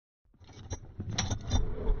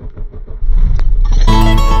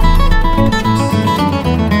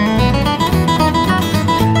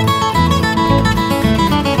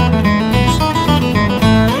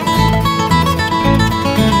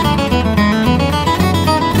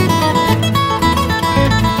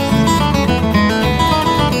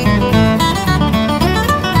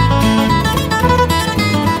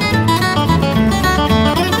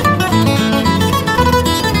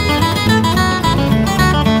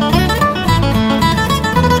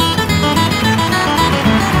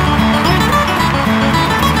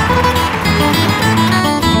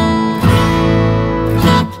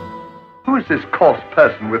coarse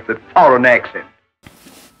person with the foreign accent.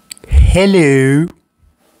 Hello.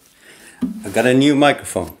 I got a new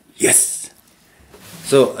microphone. Yes.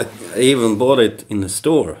 So I even bought it in the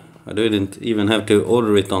store. I didn't even have to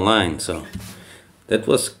order it online, so that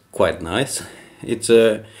was quite nice. It's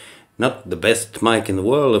not the best mic in the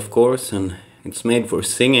world, of course, and it's made for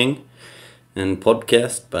singing and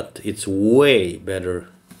podcast, but it's way better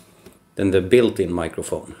than the built-in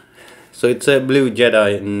microphone. So it's a blue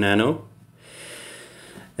Jedi Nano,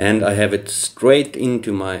 and I have it straight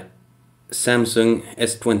into my Samsung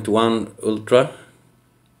S21 Ultra,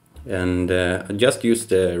 and I just use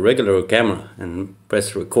the regular camera and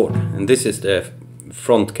press record, and this is the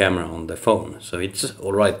front camera on the phone, so it's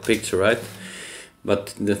alright picture, right?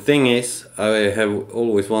 But the thing is, I have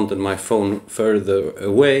always wanted my phone further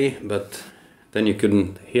away, but then you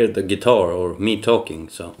couldn't hear the guitar or me talking,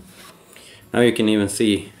 so now you can even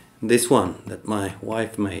see this one that my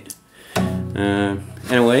wife made.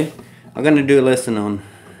 Anyway, I'm gonna do a lesson on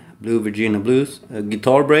Blue Virginia Blues, a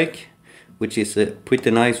guitar break, which is a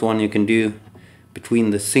pretty nice one you can do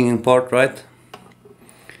between the singing part, right?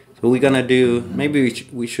 So we're gonna do, maybe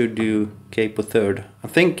we should do capo third. I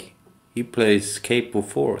think he plays capo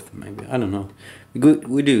fourth, maybe, I don't know.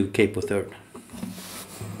 We do capo third.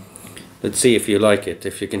 Let's see if you like it,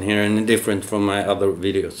 if you can hear any different from my other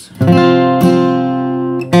videos.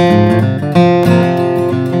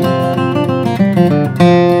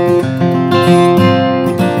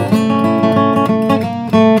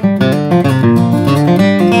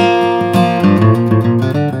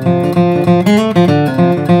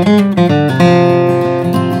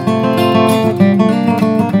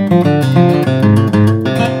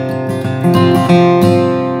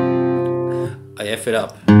 I F it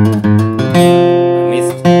up.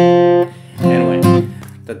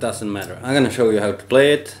 Doesn't matter. I'm gonna show you how to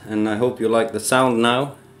play it, and I hope you like the sound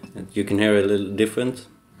now, that you can hear a little different.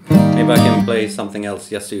 Maybe I can play something else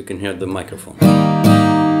just so you can hear the microphone.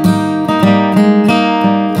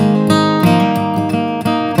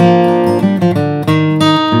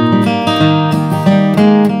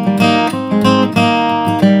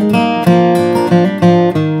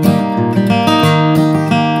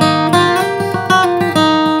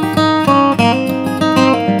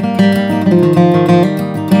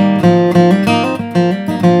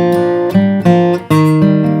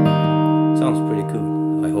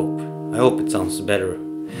 Better.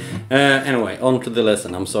 Anyway, on to the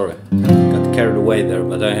lesson. I'm sorry, got carried away there,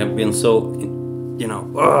 but I have been so, you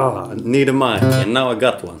know, I need a mic, and now I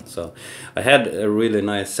got one. So I had a really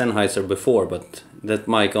nice Sennheiser before, but that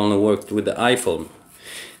mic only worked with the iPhone.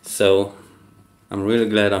 So I'm really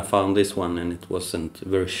glad I found this one, and it wasn't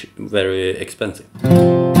very expensive.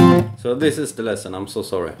 So this is the lesson. I'm so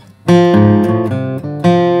sorry.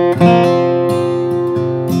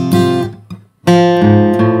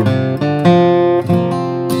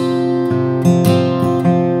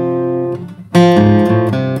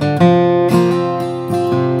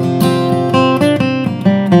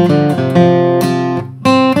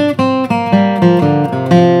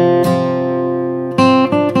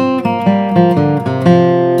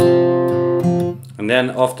 And then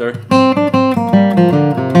after,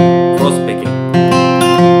 cross picking.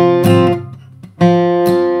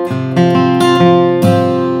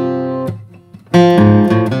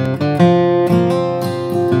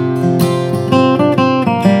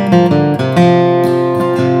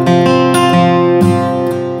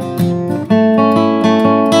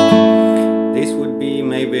 This would be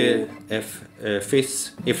maybe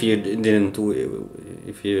fifth if you didn't,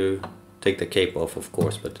 if you take the cape off, of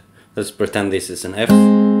course, but let's pretend this is an F,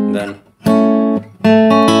 and then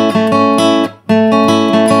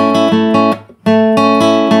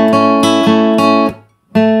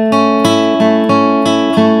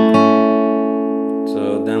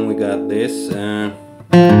so then we got this.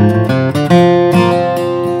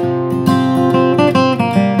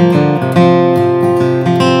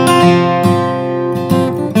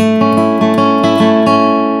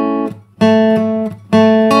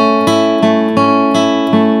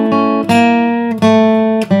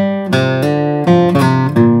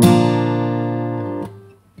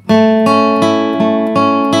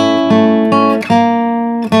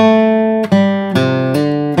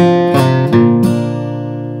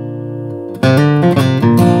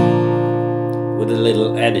 With a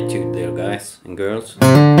little attitude there, guys and girls. And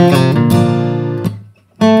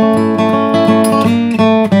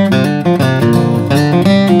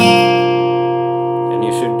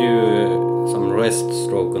you should do some rest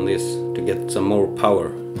stroke on this to get some more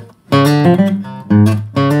power.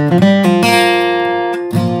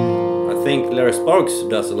 I think Larry Sparks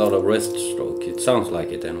does a lot of rest stroke. It sounds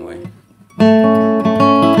like it anyway. And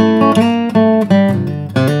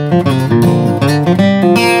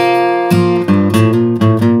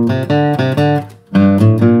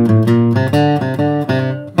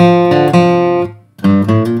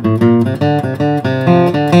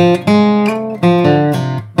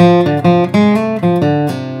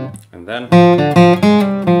then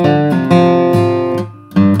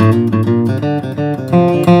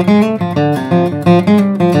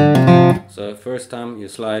so first time you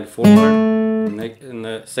slide forward, and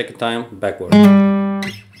the second time backward.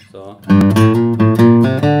 So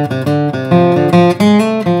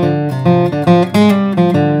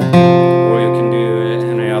or you can do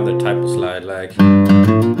any other type of slide, like,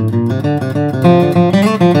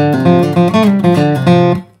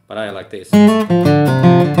 but I like this.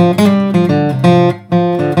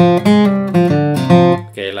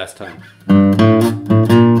 Okay, last time.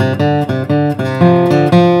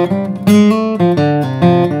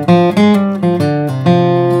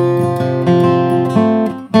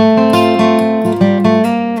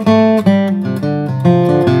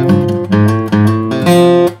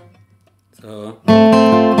 So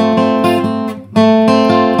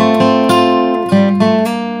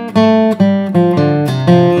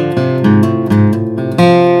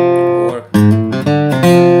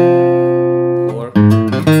or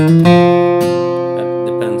that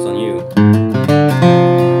depends on you.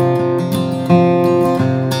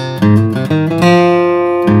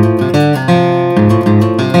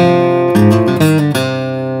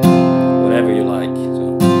 Whatever you like.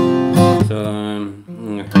 So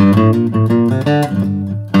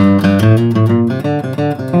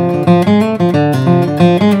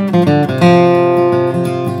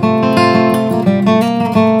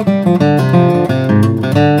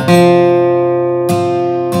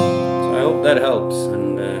I hope that helps,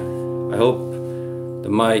 and I hope the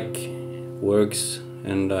mic works,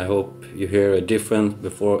 and I hope you hear a difference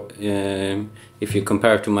before if you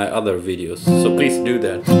compare to my other videos. So please do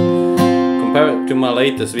that. Compare it to my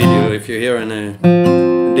latest video if you hear any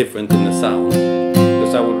difference in the sound,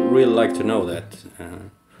 because I would really like to know that.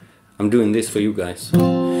 I'm doing this for you guys.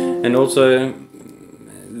 And also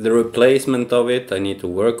the replacement of it, I need to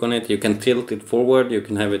work on it. You can tilt it forward, you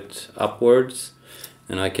can have it upwards,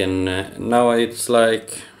 and I can now it's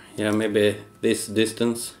like, yeah, maybe this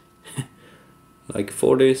distance like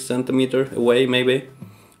 40 centimeter away maybe.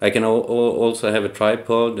 I can also have a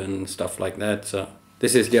tripod and stuff like that. So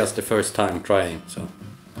this is just the first time trying, so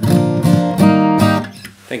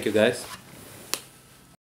thank you guys.